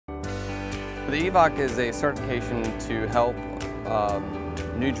The EVOC is a certification to help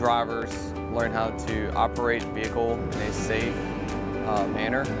new drivers learn how to operate a vehicle in a safe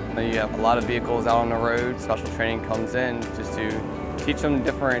manner. You have a lot of vehicles out on the road. Special training comes in just to teach them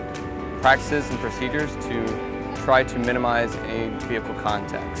different practices and procedures to try to minimize a vehicle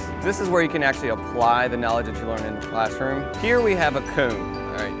context. This is where you can actually apply the knowledge that you learn in the classroom. Here we have a cone.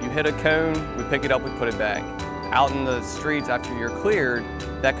 All right, you hit a cone, we pick it up, we put it back. Out in the streets after you're cleared,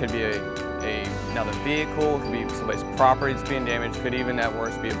 that could be another vehicle, it could be somebody's property that's being damaged, could even at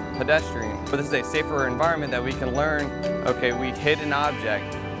worst be a pedestrian. But this is a safer environment that we can learn, okay, we hit an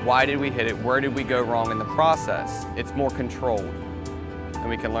object, why did we hit it, where did we go wrong in the process? It's more controlled, and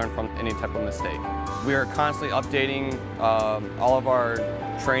we can learn from any type of mistake. We are constantly updating all of our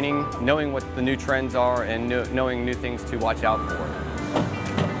training, knowing what the new trends are and knowing new things to watch out for.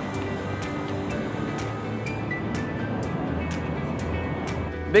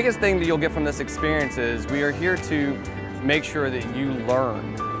 The biggest thing that you'll get from this experience is we are here to make sure that you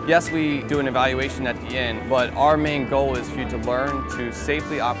learn. Yes, we do an evaluation at the end, but our main goal is for you to learn to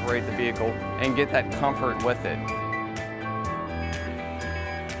safely operate the vehicle and get that comfort with it.